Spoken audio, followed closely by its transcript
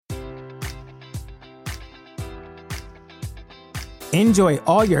Enjoy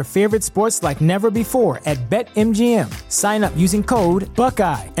all your favorite sports like never before at BetMGM. Sign up using code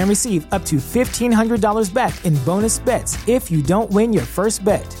Buckeye and receive up to $1,500 back in bonus bets if you don't win your first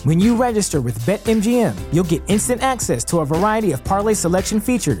bet. When you register with BetMGM, you'll get instant access to a variety of parlay selection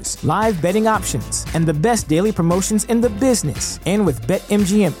features, live betting options, and the best daily promotions in the business. And with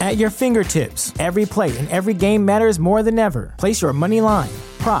BetMGM at your fingertips, every play and every game matters more than ever. Place your money line,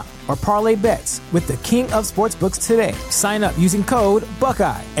 prop, or parlay bets with the king of sportsbooks today. Sign up using code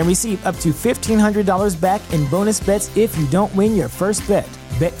Buckeye and receive up to $1,500 back in bonus bets if you don't win your first bet.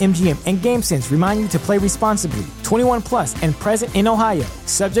 BetMGM and GameSense remind you to play responsibly. 21 plus and present in Ohio,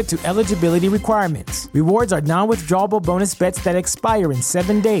 subject to eligibility requirements. Rewards are non-withdrawable bonus bets that expire in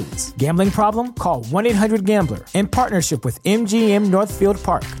 7 days. Gambling problem? Call 1-800-GAMBLER. In partnership with MGM Northfield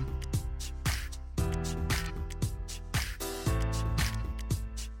Park.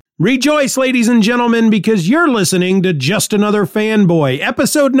 Rejoice, ladies and gentlemen, because you're listening to Just Another Fanboy,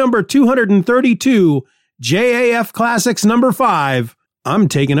 episode number 232, JAF Classics number 5. I'm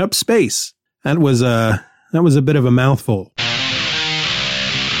taking up space. That was a bit of a mouthful.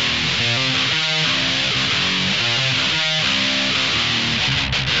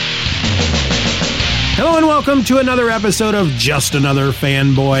 Hello and welcome to another episode of Just Another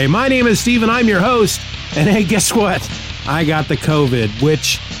Fanboy. My name is Steve and I'm your host. And hey, guess what? I got the COVID,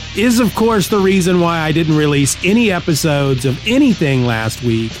 which is, of course, the reason why I didn't release any episodes of anything last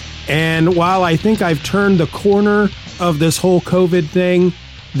week. And while I think I've turned the corner of this whole COVID thing,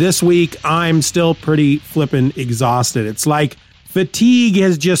 this week I'm still pretty flippin' exhausted. It's like fatigue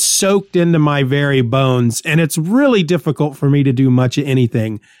has just soaked into my very bones, and it's really difficult for me to do much of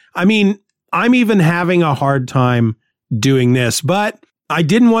anything. I mean, I'm even having a hard time doing this, but I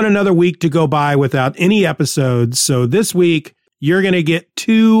didn't want another week to go by without any episodes. So this week, you're going to get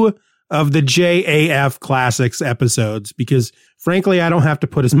 2 of the JAF Classics episodes because, frankly, I don't have to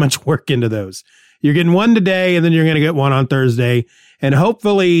put as much work into those. You're getting one today, and then you're going to get one on Thursday. And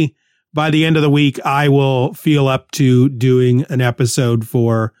hopefully, by the end of the week, I will feel up to doing an episode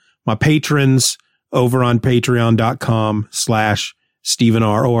for my patrons over on patreon.com/Stephen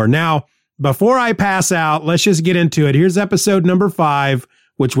R. Orr. Now, before I pass out, let's just get into it. Here's episode number 5,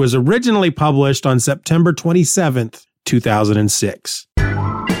 which was originally published on September 27th, 2006.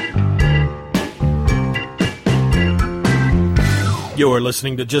 You're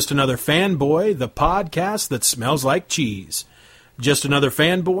listening to Just Another Fanboy, the podcast that smells like cheese. Just Another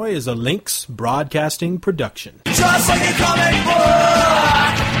Fanboy is a Lynx Broadcasting production. Just like a comic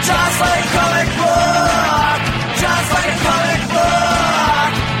book! Just like a comic book! Just like a comic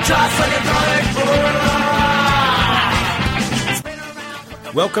book! Just like a comic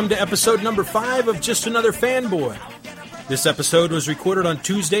book! Welcome to episode number 5 of Just Another Fanboy. This episode was recorded on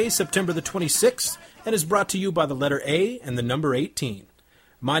Tuesday, September the 26th, and is brought to you by the letter A and the number 18.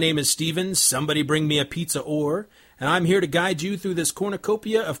 My name is Steven, somebody bring me a pizza or, and I'm here to guide you through this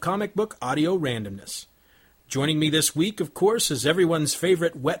cornucopia of comic book audio randomness. Joining me this week, of course, is everyone's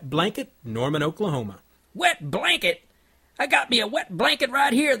favorite wet blanket, Norman, Oklahoma. Wet blanket? I got me a wet blanket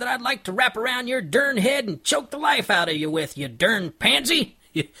right here that I'd like to wrap around your darn head and choke the life out of you with, you darn pansy.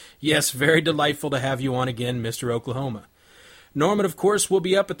 Yes, very delightful to have you on again, Mr. Oklahoma. Norman, of course, will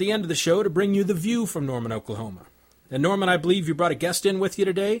be up at the end of the show to bring you the view from Norman, Oklahoma. And Norman, I believe you brought a guest in with you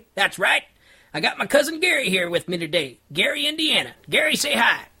today? That's right. I got my cousin Gary here with me today. Gary, Indiana. Gary, say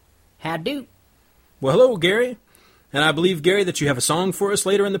hi. How do? Well, hello, Gary. And I believe, Gary, that you have a song for us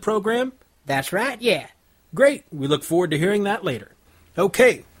later in the program? That's right, yeah. Great. We look forward to hearing that later.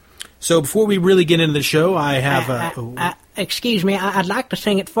 Okay. So before we really get into the show, I have excuse me, I'd like to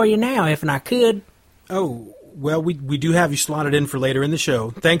sing it for you now, if I could. Oh, well, we do have you slotted in for later in the show.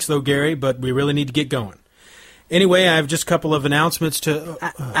 Thanks, though, Gary, but we really need to get going. Anyway, I have just a couple of announcements to...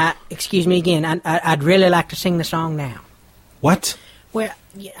 excuse me again, I'd really like to sing the song now. What? Well,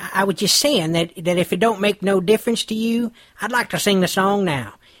 I was just saying that if it don't make no difference to you, I'd like to sing the song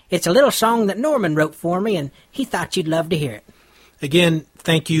now. It's a little song that Norman wrote for me, and he thought you'd love to hear it. Again,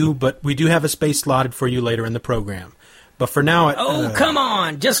 thank you, but we do have a space slotted for you later in the program. But for now... come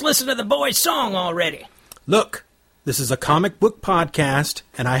on! Just listen to the boy's song already. Look, this is a comic book podcast,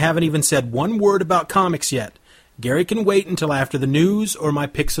 and I haven't even said one word about comics yet. Gary can wait until after the news or my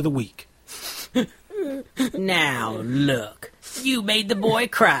picks of the week. Now, look. You made the boy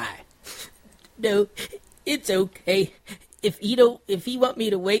cry. No, it's okay. If you want me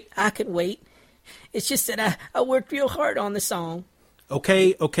to wait, I can wait. It's just that I worked real hard on the song.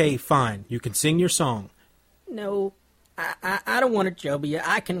 Okay, fine. You can sing your song. No, I don't want to trouble you.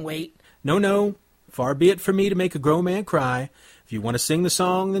 I can wait. No. Far be it for me to make a grown man cry. If you want to sing the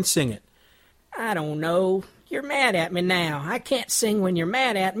song, then sing it. I don't know. You're mad at me now. I can't sing when you're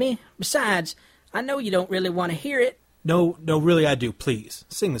mad at me. Besides, I know you don't really want to hear it. No, really I do. Please,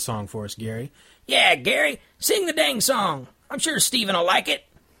 sing the song for us, Gary. Yeah, Gary, sing the dang song. I'm sure Steven will like it.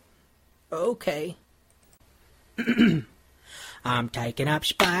 Okay. I'm taking up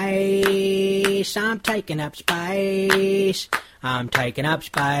space. I'm taking up space. I'm taking up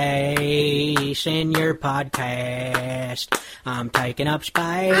space in your podcast. I'm taking up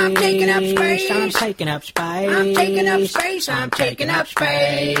space. I'm taking up space. I'm taking up space. I'm taking up space. I'm taking up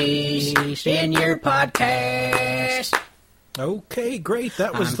space in your podcast. Okay, great.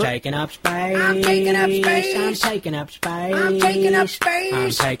 That was I'm taking up space. I'm taking up space. I'm taking up space. I'm taking up space.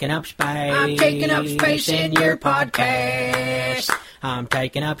 I'm taking up space. I'm taking up space in your podcast. I'm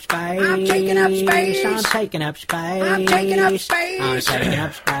taking up space. I'm taking up space. I'm taking up space. I'm taking up space. I'm taking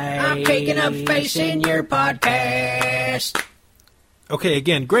up space. I'm taking up space in your podcast. Okay,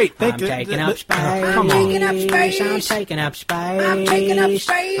 again, great. Thank you. I'm taking up space. Come on. taking up space. I'm taking up space. I'm taking up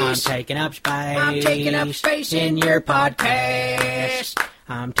space. I'm taking up space. I'm taking up space in your podcast.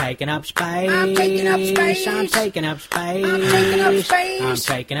 I'm taking up space. I'm taking up space. I'm taking up space. I'm taking up space. I'm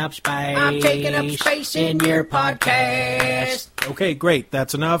taking up space. I'm taking up space in your podcast. Okay, great.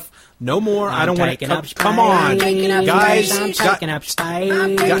 That's enough. No more. I don't want to. up Come on, I'm taking up guys. space. I'm taking up space.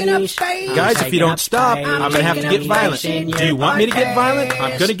 I'm taking up space. Guys, if you don't stop, I'm going to have to get violent. Do you want me to get violent?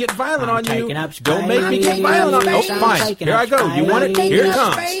 I'm going to get violent on you. Don't make me get violent on you. Oh, fine. Here I go. You want it? Here it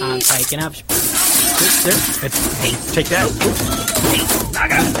comes. I'm taking up space. Hey, take that.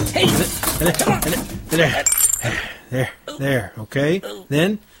 There. Okay.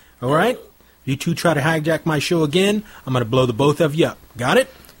 Then, all right. You two try to hijack my show again, I'm going to blow the both of you up. Got it?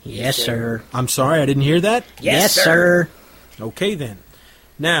 Yes, sir. I'm sorry, I didn't hear that. Yes, sir. Okay, then.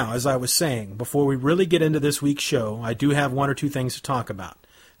 Now, as I was saying, before we really get into this week's show, I do have one or two things to talk about.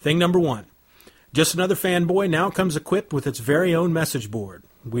 Thing number one, Just Another Fanboy now comes equipped with its very own message board.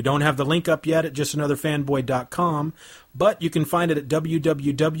 We don't have the link up yet at justanotherfanboy.com, but you can find it at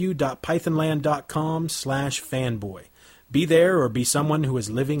www.pythonland.com/fanboy. Be there or be someone who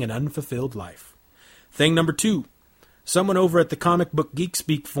is living an unfulfilled life. Thing number two, someone over at the Comic Book Geek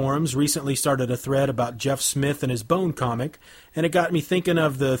Speak forums recently started a thread about Jeff Smith and his Bone comic, and it got me thinking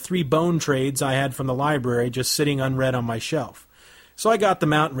of the 3 Bone trades I had from the library just sitting unread on my shelf. So I got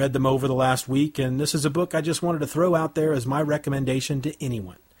them out and read them over the last week, and this is a book I just wanted to throw out there as my recommendation to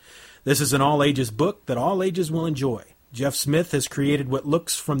anyone. This is an all-ages book that all ages will enjoy. Jeff Smith has created what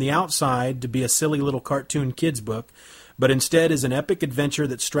looks from the outside to be a silly little cartoon kids book, but instead is an epic adventure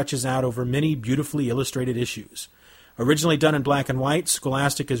that stretches out over many beautifully illustrated issues. Originally done in black and white,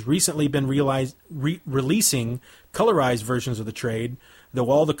 Scholastic has recently been releasing colorized versions of the trade,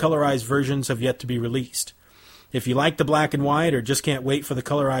 though all the colorized versions have yet to be released. If you like the black and white or just can't wait for the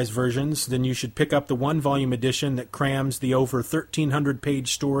colorized versions, then you should pick up the one-volume edition that crams the over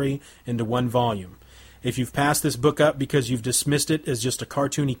 1,300-page story into one volume. If you've passed this book up because you've dismissed it as just a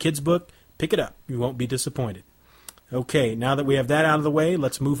cartoony kids book, pick it up. You won't be disappointed. Okay, now that we have that out of the way,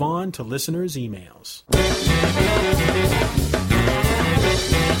 let's move on to listeners' emails.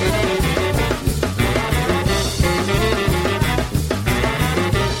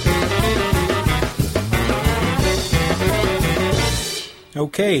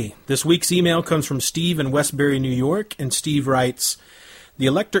 Okay, this week's email comes from Steve in Westbury, New York, and Steve writes, "The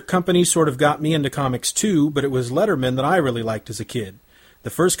Electric Company sort of got me into comics too, but it was Letterman that I really liked as a kid. The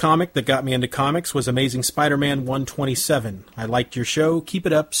first comic that got me into comics was Amazing Spider-Man 127. I liked your show. Keep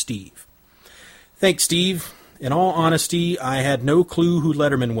it up, Steve." Thanks, Steve. In all honesty, I had no clue who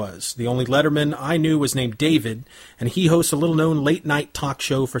Letterman was. The only Letterman I knew was named David, and he hosts a little-known late-night talk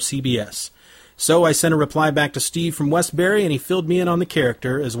show for CBS. So I sent a reply back to Steve from Westbury, and he filled me in on the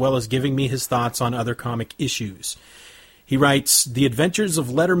character, as well as giving me his thoughts on other comic issues. He writes, "The Adventures of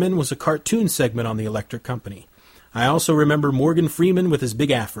Letterman was a cartoon segment on the Electric Company. I also remember Morgan Freeman with his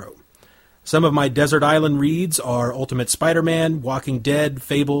big afro. Some of my Desert Island reads are Ultimate Spider-Man, Walking Dead,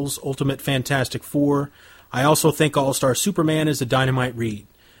 Fables, Ultimate Fantastic Four. I also think All-Star Superman is a dynamite read.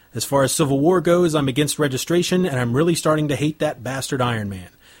 As far as Civil War goes, I'm against registration, and I'm really starting to hate that bastard Iron Man.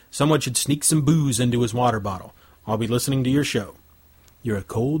 Someone should sneak some booze into his water bottle. I'll be listening to your show." You're a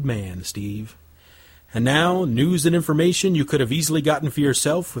cold man, Steve. And now, news and information you could have easily gotten for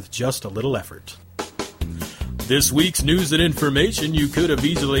yourself with just a little effort. This week's news and information you could have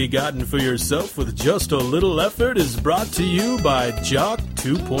easily gotten for yourself with just a little effort is brought to you by Jock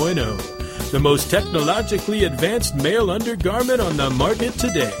 2.0, the most technologically advanced male undergarment on the market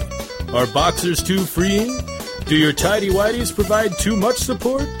today. Are boxers too freeing? Do your tighty-whities provide too much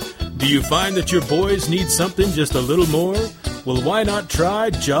support? Do you find that your boys need something just a little more? Well, why not try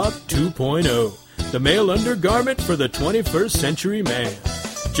Jock 2.0? the male undergarment for the 21st century man.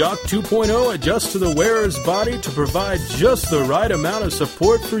 Jock 2.0 adjusts to the wearer's body to provide just the right amount of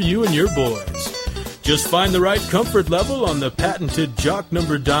support for you and your boys. Just find the right comfort level on the patented Jock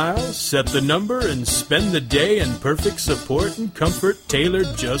number dial, set the number, and spend the day in perfect support and comfort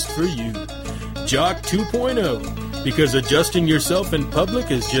tailored just for you. Jock 2.0, because adjusting yourself in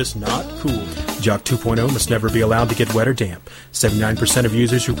public is just not cool. Jock 2.0 must never be allowed to get wet or damp. 79% of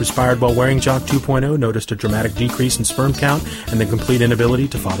users who perspired while wearing Jock 2.0 noticed a dramatic decrease in sperm count and the complete inability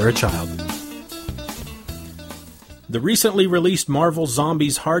to father a child. The recently released Marvel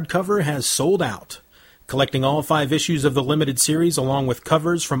Zombies hardcover has sold out. Collecting all 5 issues of the limited series along with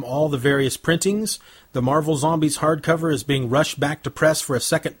covers from all the various printings, the Marvel Zombies hardcover is being rushed back to press for a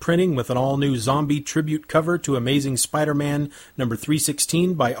second printing with an all-new zombie tribute cover to Amazing Spider-Man number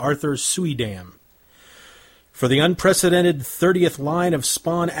 316 by Arthur Suydam. For the unprecedented 30th line of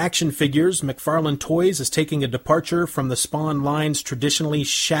Spawn action figures, McFarlane Toys is taking a departure from the Spawn line's traditionally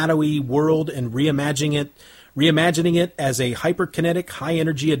shadowy world and reimagining it as a hyperkinetic,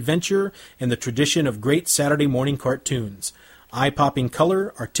 high-energy adventure in the tradition of great Saturday morning cartoons. Eye-popping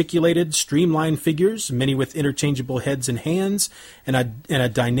color, articulated, streamlined figures, many with interchangeable heads and hands, and a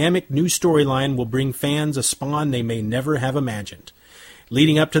dynamic new storyline will bring fans a Spawn they may never have imagined.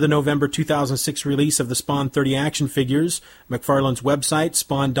 Leading up to the November 2006 release of the Spawn 30 action figures, McFarlane's website,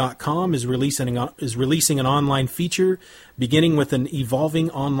 Spawn.com, is releasing an online feature beginning with an evolving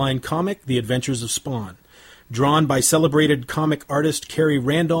online comic, The Adventures of Spawn. Drawn by celebrated comic artist Kerry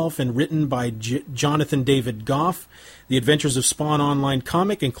Randolph and written by Jonathan David Goff, The Adventures of Spawn online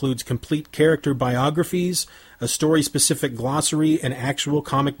comic includes complete character biographies, a story-specific glossary, and actual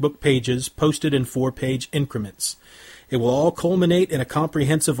comic book pages posted in 4-page increments. It will all culminate in a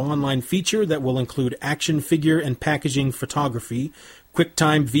comprehensive online feature that will include action figure and packaging photography,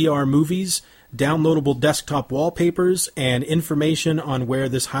 QuickTime VR movies, downloadable desktop wallpapers, and information on where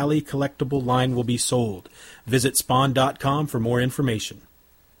this highly collectible line will be sold. Visit Spawn.com for more information.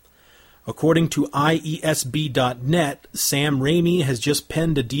 According to IESB.net, Sam Raimi has just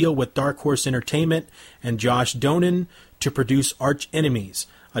penned a deal with Dark Horse Entertainment and Josh Donen to produce Arch Enemies,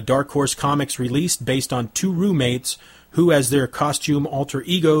 a Dark Horse Comics release based on 2 roommates who, as their costume alter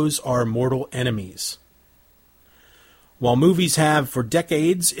egos, are mortal enemies. While movies have for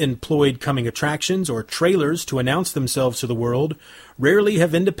decades employed coming attractions or trailers to announce themselves to the world, rarely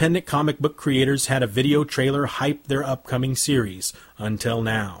have independent comic book creators had a video trailer hype their upcoming series, until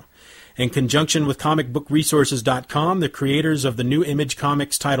now. In conjunction with comicbookresources.com, the creators of the new Image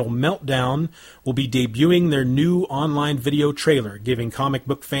Comics title Meltdown will be debuting their new online video trailer, giving comic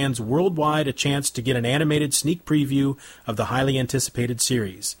book fans worldwide a chance to get an animated sneak preview of the highly anticipated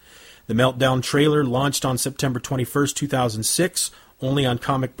series. The Meltdown trailer launched on September 21, 2006, only on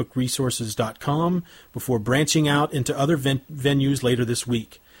comicbookresources.com, before branching out into other venues later this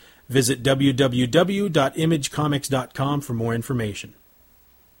week. Visit www.imagecomics.com for more information.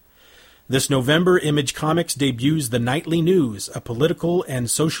 This November, Image Comics debuts The Nightly News, a political and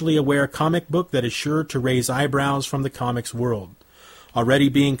socially aware comic book that is sure to raise eyebrows from the comics world. Already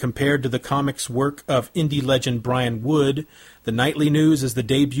being compared to the comics work of indie legend Brian Wood, The Nightly News is the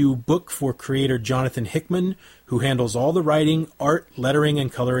debut book for creator Jonathan Hickman, who handles all the writing, art, lettering,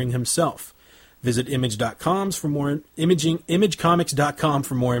 and coloring himself. Visit imagecomics.com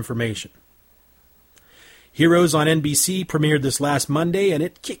for more information. Heroes on NBC premiered this last Monday, and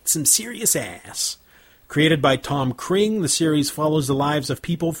it kicked some serious ass. Created by Tom Kring, the series follows the lives of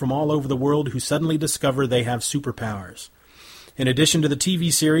people from all over the world who suddenly discover they have superpowers. In addition to the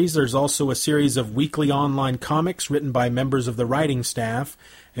TV series, there's also a series of weekly online comics written by members of the writing staff,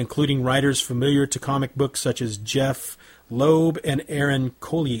 including writers familiar to comic books such as Jeff Loeb and Aaron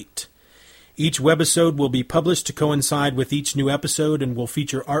Colliet. Each webisode will be published to coincide with each new episode and will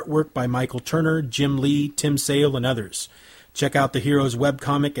feature artwork by Michael Turner, Jim Lee, Tim Sale, and others. Check out the Heroes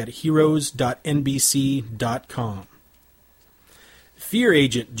webcomic at heroes.nbc.com. Fear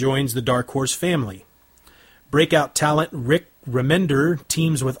Agent joins the Dark Horse family. Breakout talent Rick Remender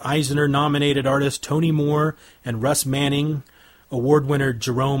teams with Eisner-nominated artist Tony Moore and Russ Manning, award winner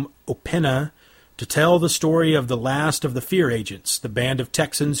Jerome Opeña, to tell the story of the last of the Fear Agents, the band of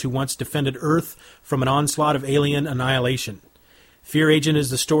Texans who once defended Earth from an onslaught of alien annihilation. Fear Agent is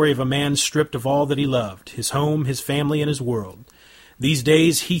the story of a man stripped of all that he loved, his home, his family, and his world. These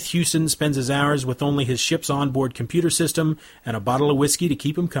days, Heath Hewson spends his hours with only his ship's onboard computer system and a bottle of whiskey to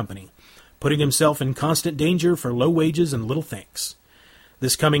keep him company, putting himself in constant danger for low wages and little thanks.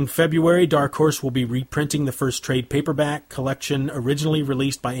 This coming February, Dark Horse will be reprinting the first trade paperback collection originally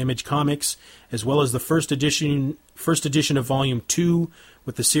released by Image Comics, as well as the first edition of Volume 2,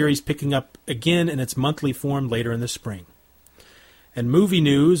 with the series picking up again in its monthly form later in the spring. And movie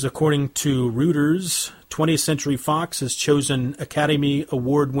news, according to Reuters, 20th Century Fox has chosen Academy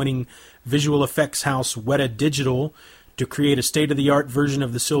Award-winning visual effects house Weta Digital to create a state-of-the-art version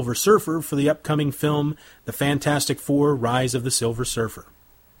of the Silver Surfer for the upcoming film The Fantastic Four: Rise of the Silver Surfer.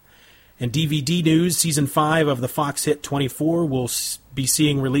 And DVD news, Season 5 of the Fox hit 24 will be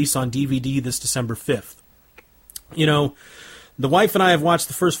seeing release on DVD this December 5th. You know, the wife and I have watched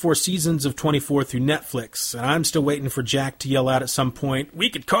the first 4 seasons of 24 through Netflix, and I'm still waiting for Jack to yell out at some point, "We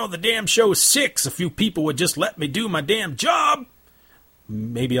could call the damn show 6 if few people would just let me do my damn job."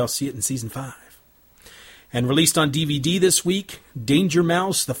 Maybe I'll see it in Season 5. And released on DVD this week, Danger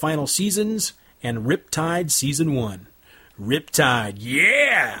Mouse, The Final Seasons, and Riptide Season 1. Riptide,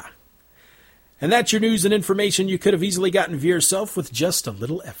 yeah! And that's your news and information you could have easily gotten via yourself with just a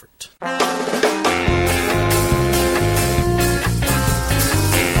little effort.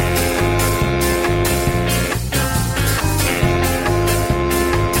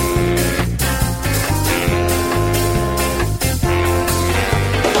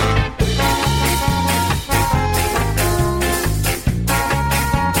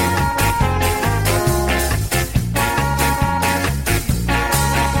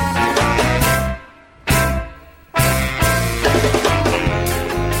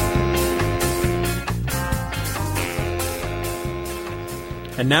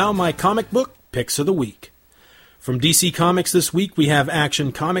 And now my comic book picks of the week. From DC Comics this week, we have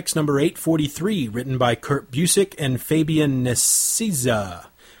Action Comics number 843, written by Kurt Busiek and Fabian Nicieza.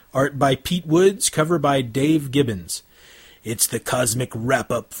 Art by Pete Woods, cover by Dave Gibbons. It's the cosmic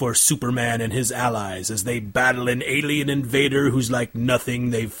wrap-up for Superman and his allies as they battle an alien invader who's like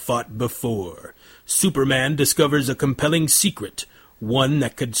nothing they've fought before. Superman discovers a compelling secret, one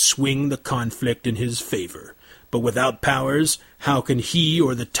that could swing the conflict in his favor. But without powers, how can he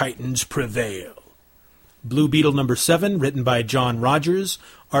or the Titans prevail? Blue Beetle number 7, written by John Rogers,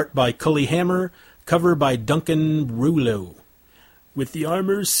 art by Cully Hammer, cover by Duncan Rouleau. With the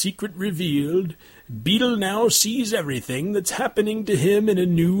armor's secret revealed, Beetle now sees everything that's happening to him in a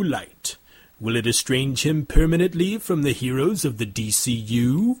new light. Will it estrange him permanently from the heroes of the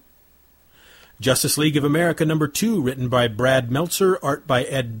DCU? Justice League of America number 2, written by Brad Meltzer, art by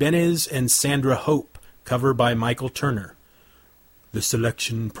Ed Benez and Sandra Hope. Cover by Michael Turner. The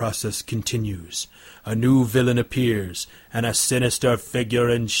selection process continues. A new villain appears, and a sinister figure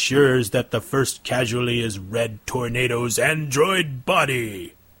ensures that the first casualty is Red Tornado's android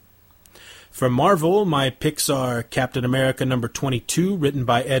body. From Marvel, my picks are Captain America number 22, written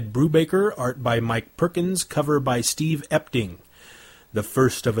by Ed Brubaker, art by Mike Perkins, cover by Steve Epting. The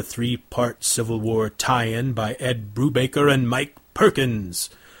first of a 3-part Civil War tie-in by Ed Brubaker and Mike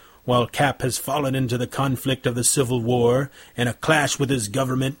Perkins. While Cap has fallen into the conflict of the Civil War and a clash with his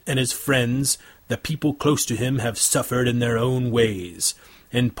government and his friends, the people close to him have suffered in their own ways.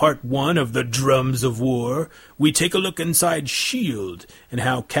 In Part 1 of The Drums of War, we take a look inside S.H.I.E.L.D. and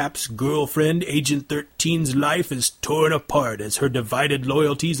how Cap's girlfriend, Agent 13's life is torn apart as her divided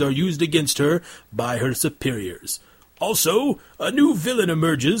loyalties are used against her by her superiors. Also, a new villain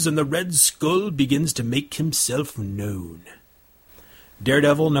emerges and the Red Skull begins to make himself known.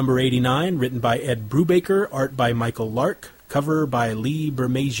 Daredevil number 89, written by Ed Brubaker, art by Michael Lark, cover by Lee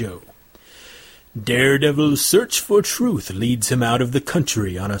Bermejo. Daredevil's search for truth leads him out of the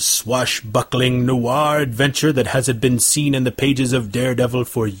country on a swashbuckling noir adventure that hasn't been seen in the pages of Daredevil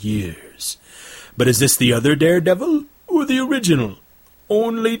for years. But is this the other Daredevil, or the original?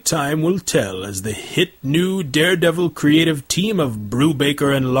 Only time will tell as the hit new Daredevil creative team of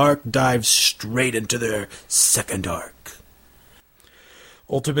Brubaker and Lark dives straight into their second arc.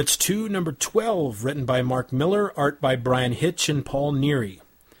 Ultimates 2, number 12, written by Mark Miller, art by Brian Hitch and Paul Neary.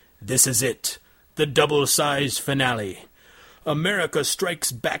 This is it, the double-sized finale. America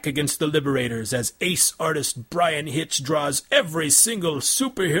strikes back against the Liberators as ace artist Brian Hitch draws every single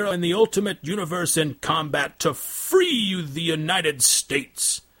superhero in the Ultimate Universe in combat to free the United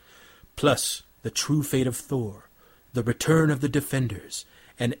States. Plus, the true fate of Thor, the return of the Defenders,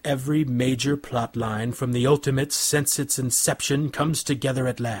 and every major plot line from the Ultimates since its inception comes together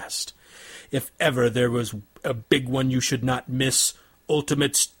at last. If ever there was a big one you should not miss,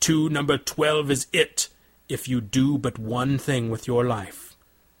 Ultimates 2 number 12 is it, if you do but one thing with your life.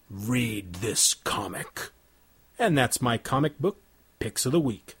 Read this comic. And that's my comic book picks of the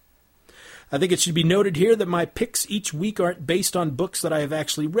week. I think it should be noted here that my picks each week aren't based on books that I have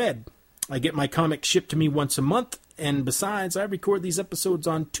actually read. I get my comics shipped to me once a month, and besides, I record these episodes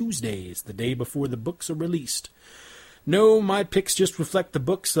on Tuesdays, the day before the books are released. No, my picks just reflect the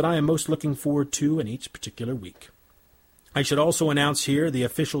books that I am most looking forward to in each particular week. I should also announce here the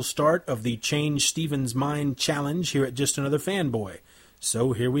official start of the Change Steven's Mind Challenge here at Just Another Fanboy.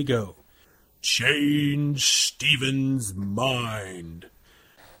 So here we go. Change Steven's Mind.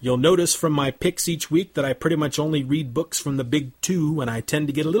 You'll notice from my picks each week that I pretty much only read books from the big two, and I tend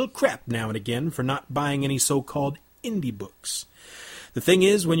to get a little crap now and again for not buying any so-called indie books. The thing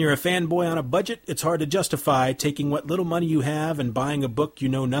is, when you're a fanboy on a budget, it's hard to justify taking what little money you have and buying a book you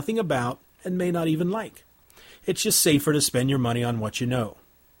know nothing about and may not even like. It's just safer to spend your money on what you know.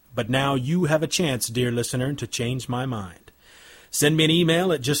 But now you have a chance, dear listener, to change my mind. Send me an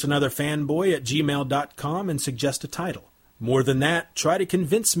email at justanotherfanboy@gmail.com and suggest a title. More than that, try to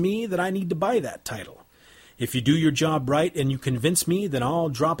convince me that I need to buy that title. If you do your job right and you convince me, then I'll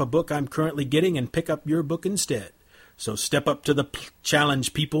drop a book I'm currently getting and pick up your book instead. So step up to the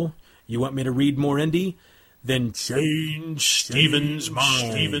challenge, people. You want me to read more indie? Then change Steven's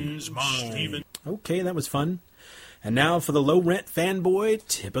mind. Okay, that was fun. And now for the Low Rent Fanboy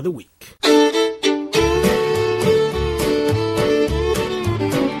Tip of the Week.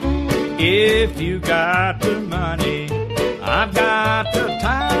 If you got the money, I've got the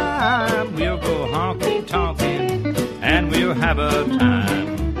time. We'll go honky-tonkin' and we'll have a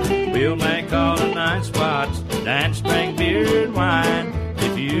time. We'll make all the nice spots, dance, drink beer and wine.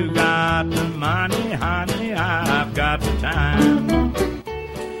 If you got the money, honey, I've got the time.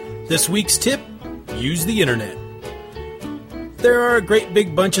 This week's tip, use the internet. There are a great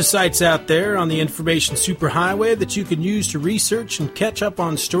big bunch of sites out there on the information superhighway that you can use to research and catch up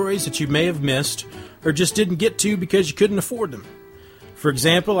on stories that you may have missed or just didn't get to because you couldn't afford them. For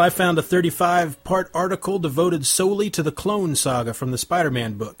example, I found a 35-part article devoted solely to the Clone Saga from the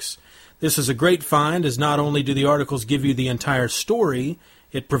Spider-Man books. This is a great find, as not only do the articles give you the entire story,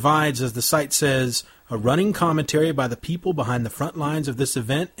 it provides, as the site says, a running commentary by the people behind the front lines of this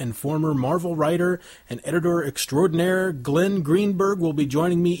event, and former Marvel writer and editor extraordinaire Glenn Greenberg will be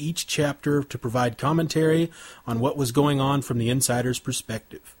joining me each chapter to provide commentary on what was going on from the insider's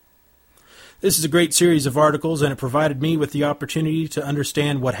perspective. This is a great series of articles, and it provided me with the opportunity to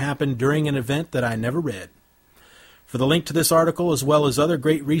understand what happened during an event that I never read. For the link to this article, as well as other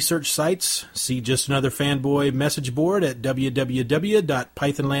great research sites, see Just Another Fanboy message board at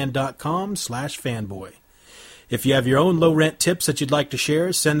www.pythonland.com/fanboy. If you have your own low-rent tips that you'd like to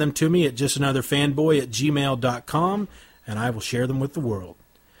share, send them to me at justanotherfanboy@gmail.com, and I will share them with the world.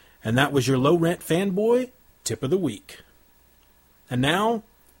 And that was your Low-Rent Fanboy Tip of the Week. And now,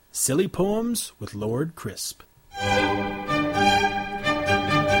 Silly Poems with Lord Crisp.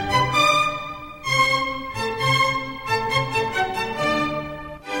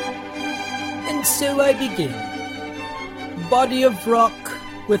 And so I begin. Body of rock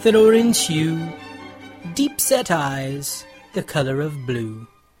with an orange hue, deep-set eyes, the color of blue.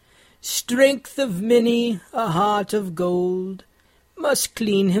 Strength of many, a heart of gold, must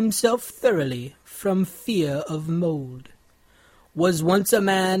clean himself thoroughly from fear of mold. Was once a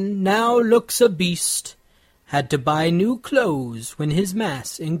man, now looks a beast, had to buy new clothes when his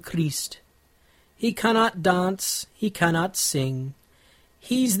mass increased. He cannot dance, he cannot sing,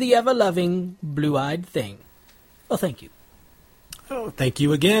 he's the ever-loving, blue-eyed thing. Well, thank you. Oh, thank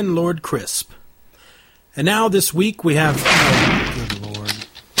you again, Lord Crisp. And now this week we have... Oh, good Lord.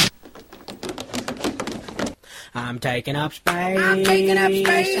 I'm taking up space. I'm taking up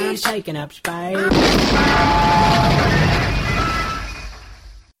space. I'm taking up space.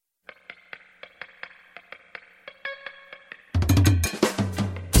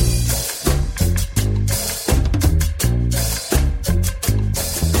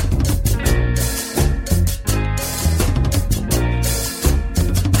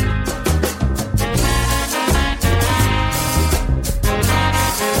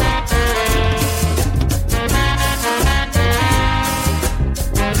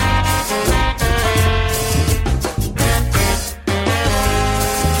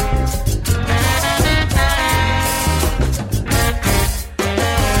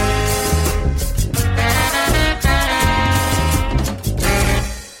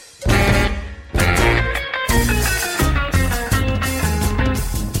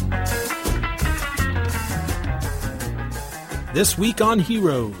 This week on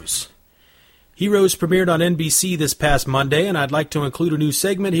Heroes. Heroes premiered on NBC this past Monday, and I'd like to include a new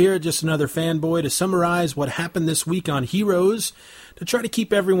segment here at Just Another Fanboy to summarize what happened this week on Heroes to try to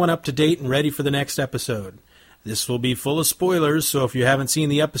keep everyone up to date and ready for the next episode. This will be full of spoilers, so if you haven't seen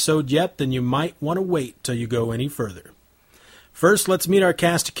the episode yet, then you might want to wait till you go any further. First, let's meet our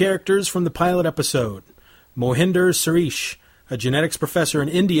cast of characters from the pilot episode. Mohinder Suresh, a genetics professor in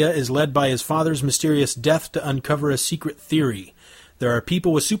India, is led by his father's mysterious death to uncover a secret theory. There are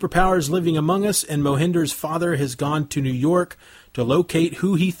people with superpowers living among us, and Mohinder's father has gone to New York to locate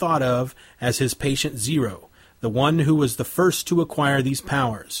who he thought of as his patient zero, the one who was the first to acquire these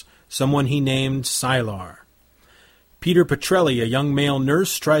powers, someone he named Sylar. Peter Petrelli, a young male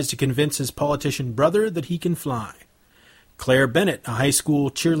nurse, tries to convince his politician brother that he can fly. Claire Bennett, a high school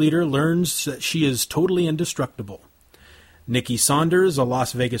cheerleader, learns that she is totally indestructible. Nikki Saunders, a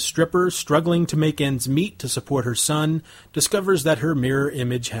Las Vegas stripper, struggling to make ends meet to support her son, discovers that her mirror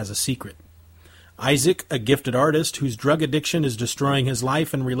image has a secret. Isaac, a gifted artist whose drug addiction is destroying his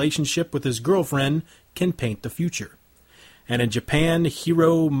life and relationship with his girlfriend, can paint the future. And in Japan,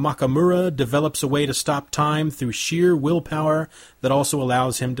 Hiro Makamura develops a way to stop time through sheer willpower that also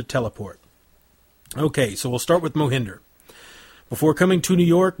allows him to teleport. Okay, so we'll start with Mohinder. Before coming to New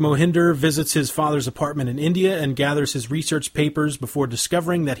York, Mohinder visits his father's apartment in India and gathers his research papers before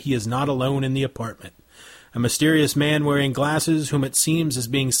discovering that he is not alone in the apartment. A mysterious man wearing glasses whom it seems is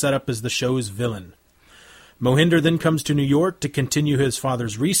being set up as the show's villain. Mohinder then comes to New York to continue his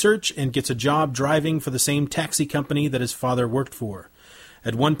father's research and gets a job driving for the same taxi company that his father worked for.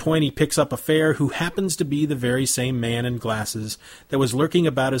 At one point he picks up a fare who happens to be the very same man in glasses that was lurking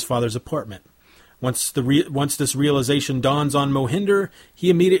about his father's apartment. Once this realization dawns on Mohinder, he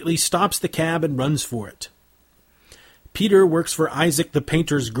immediately stops the cab and runs for it. Peter works for Isaac the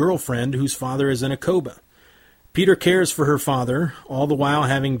painter's girlfriend, whose father is in a coma. Peter cares for her father, all the while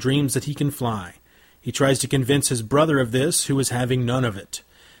having dreams that he can fly. He tries to convince his brother of this, who is having none of it.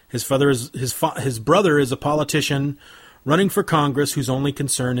 His brother is a politician running for Congress whose only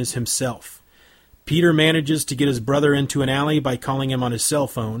concern is himself. Peter manages to get his brother into an alley by calling him on his cell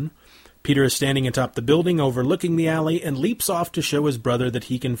phone. Peter is standing atop the building overlooking the alley and leaps off to show his brother that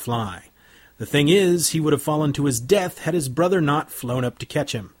he can fly. The thing is, he would have fallen to his death had his brother not flown up to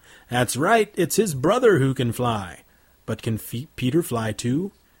catch him. That's right, it's his brother who can fly. But can Peter fly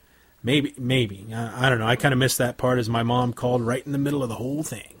too? Maybe. I don't know. I kind of missed that part as my mom called right in the middle of the whole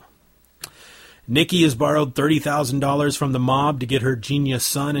thing. Nikki has borrowed $30,000 from the mob to get her genius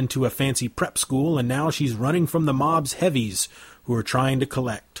son into a fancy prep school, and now she's running from the mob's heavies who are trying to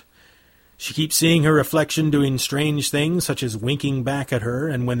collect. She keeps seeing her reflection doing strange things, such as winking back at her,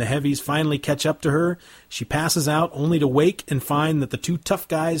 and when the heavies finally catch up to her, she passes out only to wake and find that the two tough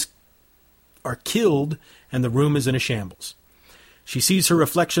guys are killed and the room is in a shambles. She sees her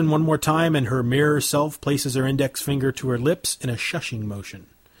reflection one more time, and her mirror self places her index finger to her lips in a shushing motion.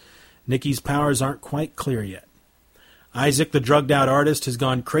 Nikki's powers aren't quite clear yet. Isaac, the drugged-out artist, has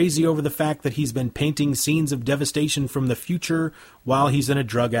gone crazy over the fact that he's been painting scenes of devastation from the future while he's in a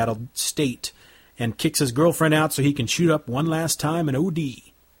drug-addled state, and kicks his girlfriend out so he can shoot up one last time and OD.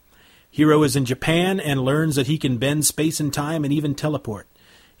 Hiro is in Japan and learns that he can bend space and time and even teleport.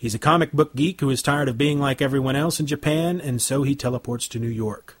 He's a comic book geek who is tired of being like everyone else in Japan, and so he teleports to New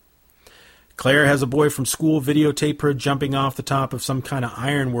York. Claire has a boy from school videotape her jumping off the top of some kind of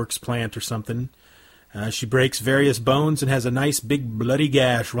ironworks plant or something. She breaks various bones and has a nice big bloody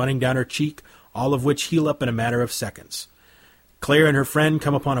gash running down her cheek, all of which heal up in a matter of seconds. Claire and her friend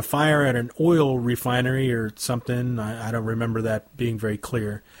come upon a fire at an oil refinery or something. I don't remember that being very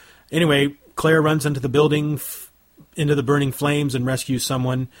clear. Anyway, Claire runs into the building, into the burning flames, and rescues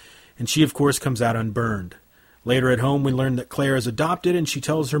someone, and she, of course, comes out unburned. Later at home, we learn that Claire is adopted, and she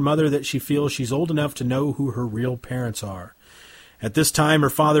tells her mother that she feels she's old enough to know who her real parents are. At this time, her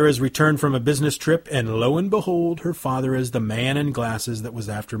father has returned from a business trip, and lo and behold, her father is the man in glasses that was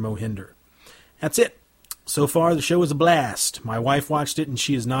after Mohinder. That's it. So far, the show is a blast. My wife watched it, and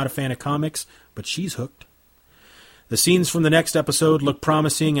she is not a fan of comics, but she's hooked. The scenes from the next episode look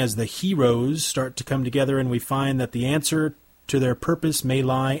promising as the heroes start to come together, and we find that the answer to their purpose may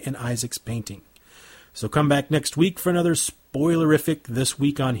lie in Isaac's painting. So come back next week for another spoilerific This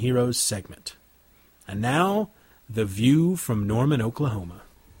Week on Heroes segment. And now, The View from Norman, Oklahoma.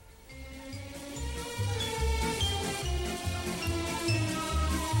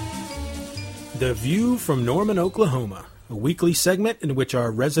 The View from Norman, Oklahoma, a weekly segment in which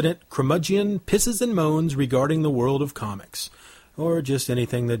our resident curmudgeon pisses and moans regarding the world of comics, or just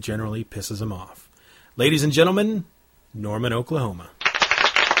anything that generally pisses him off. Ladies and gentlemen, Norman, Oklahoma.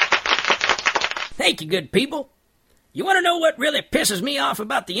 Thank you, good people. You want to know what really pisses me off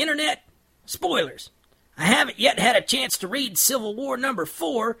about the internet? Spoilers. I haven't yet had a chance to read Civil War number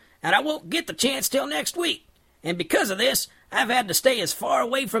 4, and I won't get the chance till next week. And because of this, I've had to stay as far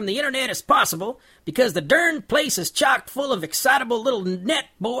away from the internet as possible, because the darn place is chock full of excitable little net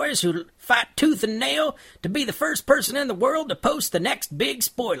boys who fight tooth and nail to be the first person in the world to post the next big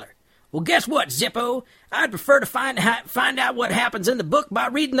spoiler. Well, guess what, Zippo? I'd prefer to find out what happens in the book by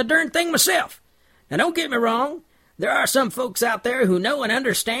reading the darn thing myself. Now, don't get me wrong. There are some folks out there who know and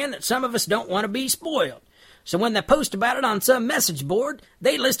understand that some of us don't want to be spoiled. So when they post about it on some message board,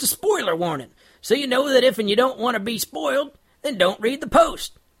 they list a spoiler warning. So you know that if you don't want to be spoiled, then don't read the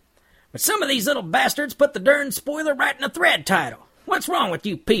post. But some of these little bastards put the darn spoiler right in the thread title. What's wrong with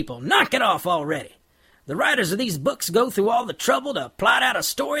you people? Knock it off already. The writers of these books go through all the trouble to plot out a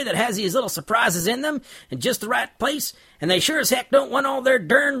story that has these little surprises in them in just the right place, and they sure as heck don't want all their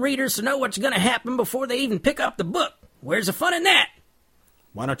darn readers to know what's going to happen before they even pick up the book. Where's the fun in that?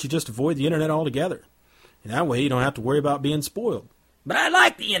 Why don't you just avoid the internet altogether? And that way you don't have to worry about being spoiled. But I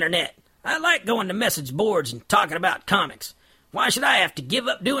like the internet. I like going to message boards and talking about comics. Why should I have to give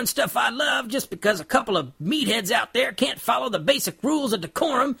up doing stuff I love just because a couple of meatheads out there can't follow the basic rules of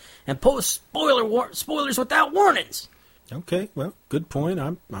decorum and post spoilers without warnings? Okay, well, good point.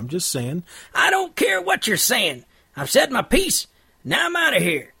 I'm just saying. I don't care what you're saying. I've said my piece. Now I'm out of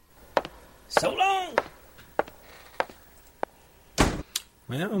here. So long.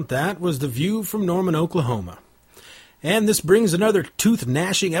 Well, that was The View from Norman, Oklahoma. And this brings another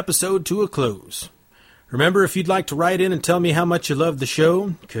tooth-gnashing episode to a close. Remember, if you'd like to write in and tell me how much you love the show,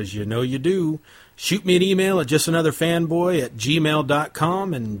 because you know you do, shoot me an email at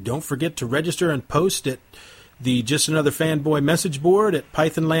justanotherfanboy@gmail.com, and don't forget to register and post at the Just Another Fanboy message board at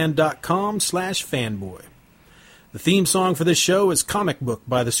pythonland.com/fanboy. The theme song for this show is Comic Book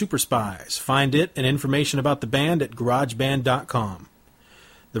by the Super Spies. Find it and information about the band at garageband.com.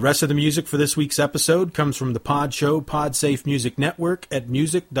 The rest of the music for this week's episode comes from the Pod Show Podsafe Music Network at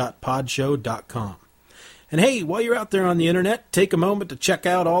music.podshow.com. And hey, while you're out there on the internet, take a moment to check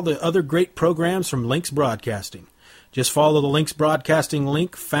out all the other great programs from Lynx Broadcasting. Just follow the Lynx Broadcasting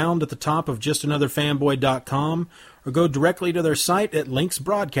link found at the top of justanotherfanboy.com or go directly to their site at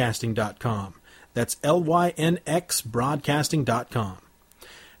lynxbroadcasting.com. That's LYNX broadcasting.com.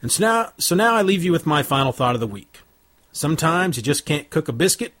 And so now I leave you with my final thought of the week. Sometimes you just can't cook a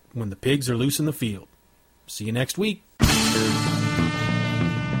biscuit when the pigs are loose in the field. See you next week.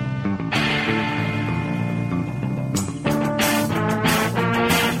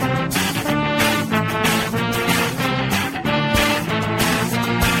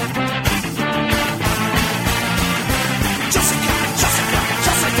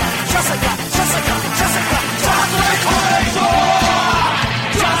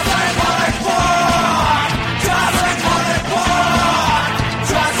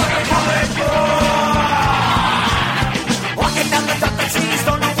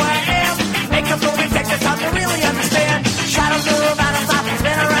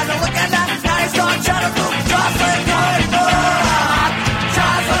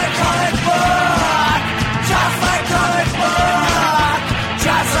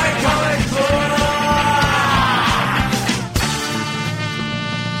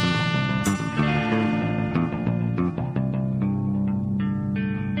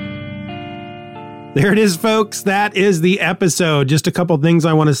 There it is, folks. That is the episode. Just a couple things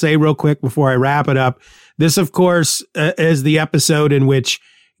I want to say real quick before I wrap it up. This, of course, is the episode in which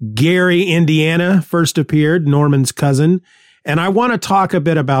Gary Indiana first appeared, Norman's cousin. And I want to talk a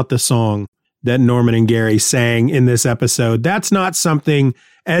bit about the song that Norman and Gary sang in this episode. That's not something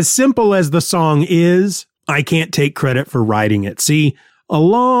as simple as the song is. I can't take credit for writing it. See, a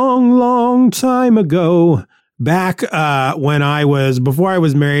long, long time ago, back before I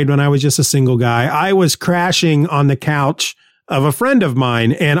was married, when I was just a single guy, I was crashing on the couch of a friend of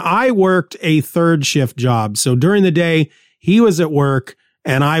mine, and I worked a third shift job. So during the day, he was at work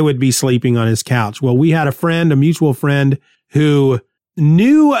and I would be sleeping on his couch. Well, we had a mutual friend who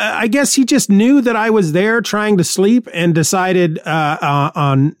knew, I guess he just knew that I was there trying to sleep and decided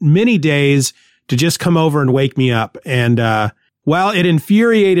on many days to just come over and wake me up. And while it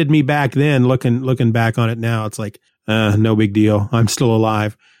infuriated me back then, looking back on it now, it's like, no big deal. I'm still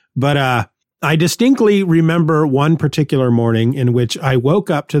alive. But I distinctly remember one particular morning in which I woke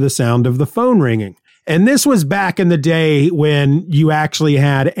up to the sound of the phone ringing. And this was back in the day when you actually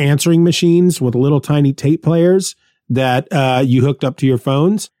had answering machines with little tiny tape players that you hooked up to your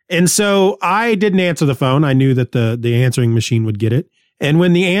phones. And so I didn't answer the phone. I knew that the answering machine would get it. And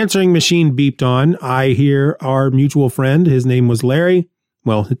when the answering machine beeped on, I hear our mutual friend, his name was Larry.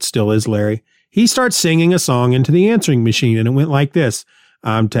 Well, it still is Larry. He starts singing a song into the answering machine, and it went like this.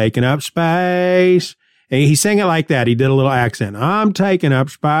 I'm taking up space. And he sang it like that. He did a little accent. I'm taking up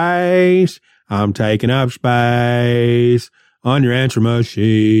space. I'm taking up space on your answering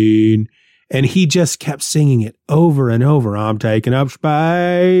machine. And he just kept singing it over and over. I'm taking up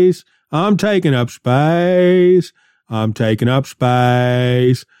space. I'm taking up space. I'm taking up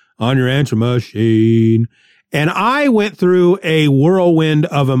space on your answer machine. And I went through a whirlwind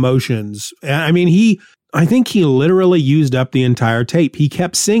of emotions. I mean, I think he literally used up the entire tape. He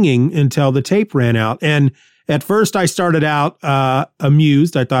kept singing until the tape ran out. And at first I started out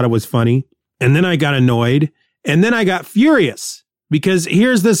amused. I thought it was funny. And then I got annoyed. And then I got furious because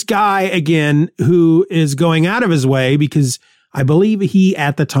here's this guy again who is going out of his way because I believe he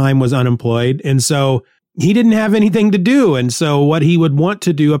at the time was unemployed. And so he didn't have anything to do. And so what he would want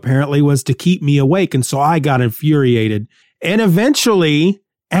to do apparently was to keep me awake. And so I got infuriated. And eventually,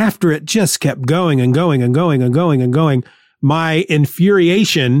 after it just kept going and going and going and going and going, my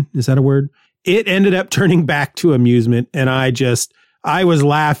infuriation, is that a word? It ended up turning back to amusement. And I was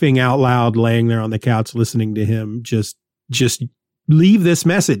laughing out loud, laying there on the couch, listening to him just leave this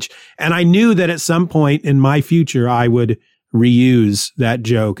message. And I knew that at some point in my future, I would reuse that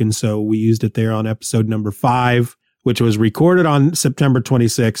joke. And so we used it there on episode number 5, which was recorded on September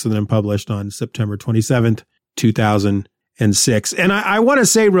 26th and then published on September 27th, 2006. And I want to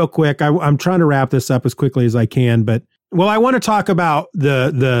say real quick, I'm trying to wrap this up as quickly as I can, but I want to talk about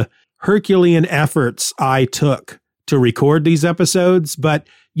the Herculean efforts I took to record these episodes. But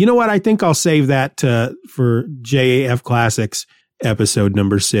you know what? I think I'll save that for JAF Classics episode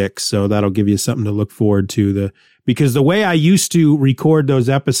number 6. So that'll give you something to look forward to. Because the way I used to record those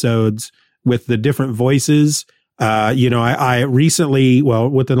episodes with the different voices, I recently,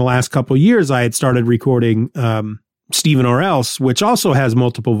 within the last couple of years, I had started recording Stephen or Else, which also has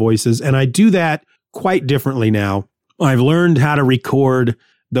multiple voices. And I do that quite differently now. I've learned how to record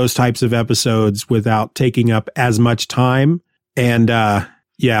those types of episodes without taking up as much time. And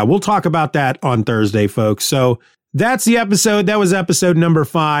we'll talk about that on Thursday, folks. So that's the episode. That was episode number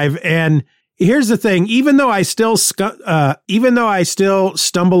 5. And here's the thing, even though I still stumble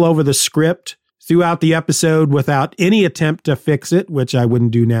over the script throughout the episode without any attempt to fix it, which I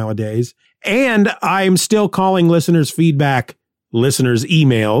wouldn't do nowadays, and I'm still calling listeners' feedback listeners'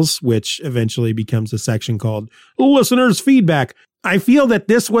 emails, which eventually becomes a section called listeners' feedback. I feel that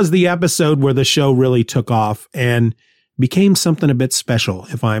this was the episode where the show really took off and became something a bit special,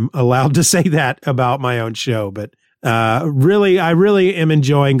 if I'm allowed to say that about my own show. But I really am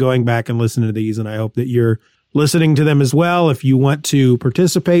enjoying going back and listening to these, and I hope that you're listening to them as well. If you want to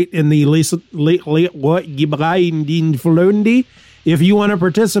participate in the listeners'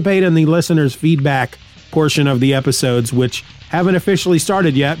 feedback portion of the episodes, which haven't officially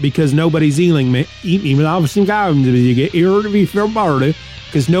started yet because nobody's emailing me, because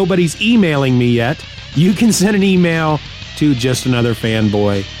nobody's emailing me yet, you can send an email to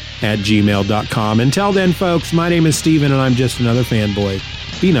justanotherfanboy@gmail.com. Until then, folks, my name is Steven, and I'm just another fanboy.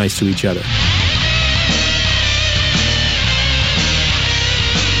 Be nice to each other.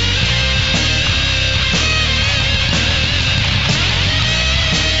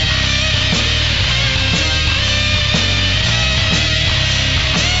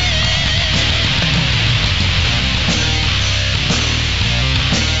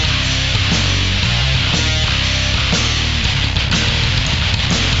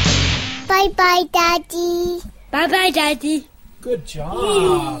 Bye-bye, Daddy. Bye-bye, Daddy. Good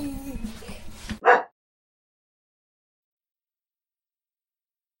job.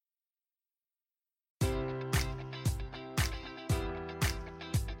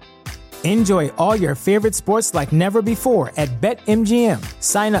 Enjoy all your favorite sports like never before at BetMGM.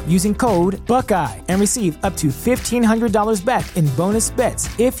 Sign up using code Buckeye and receive up to $1,500 back in bonus bets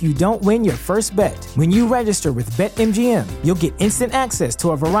if you don't win your first bet. When you register with BetMGM, you'll get instant access to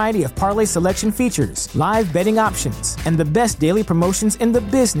a variety of parlay selection features, live betting options, and the best daily promotions in the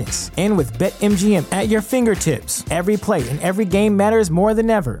business. And with BetMGM at your fingertips, every play and every game matters more than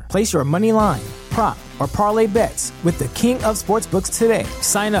ever. Place your money line, prop, or parlay bets with the king of sportsbooks today.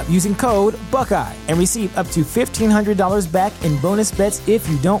 Sign up using code Buckeye and receive up to $1,500 back in bonus bets if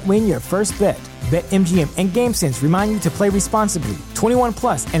you don't win your first bet. BetMGM and GameSense remind you to play responsibly. 21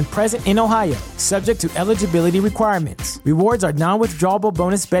 plus and present in Ohio, subject to eligibility requirements. Rewards are non-withdrawable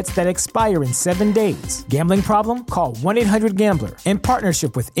bonus bets that expire in 7 days. Gambling problem? Call 1-800-GAMBLER in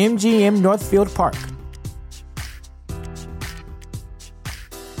partnership with MGM Northfield Park.